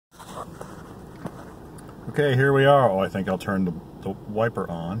Okay, here we are. Oh, I think I'll turn the wiper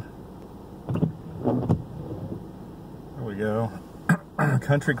on. There we go.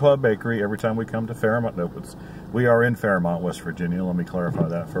 Country Club Bakery. Every time we come to Fairmont, we are in Fairmont, West Virginia. Let me clarify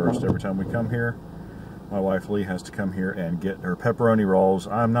that first. Every time we come here, my wife Lee has to come here and get her pepperoni rolls.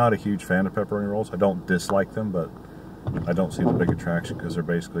 I'm not a huge fan of pepperoni rolls. I don't dislike them, but I don't see the big attraction because they're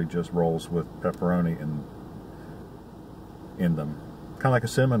basically just rolls with pepperoni in them. Kind of like a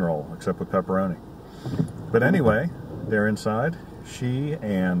cinnamon roll, except with pepperoni. But anyway, they're inside. She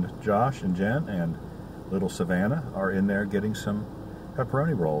and Josh and Jen and little Savannah are in there getting some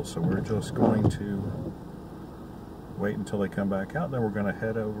pepperoni rolls. So we're just going to wait until they come back out. Then we're going to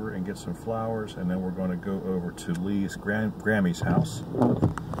head over and get some flowers, and then we're going to go over to Lee's Grammy's house.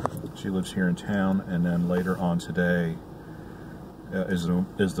 She lives here in town, and then later on today is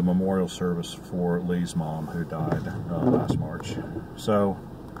the memorial service for Lee's mom, who died last March. So,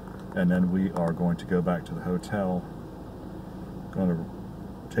 and then we are going to go back to the hotel. Going to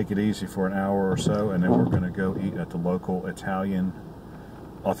take it easy for an hour or so, and then we're going to go eat at the local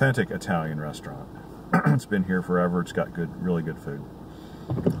authentic Italian restaurant. It's been here forever. It's got really good food.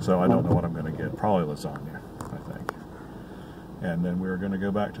 So I don't know what I'm going to get. Probably lasagna, I think. And then we're going to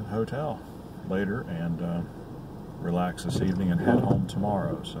go back to the hotel later and relax this evening and head home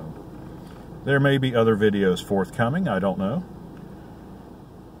tomorrow. So there may be other videos forthcoming. I don't know.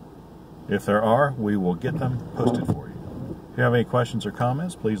 If there are, we will get them posted for you. If you have any questions or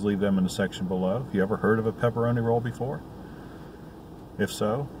comments, please leave them in the section below. Have you ever heard of a pepperoni roll before? If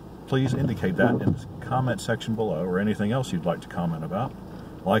so, please indicate that in the comment section below, or anything else you'd like to comment about.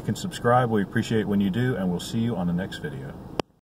 Like and subscribe. We appreciate when you do, and we'll see you on the next video.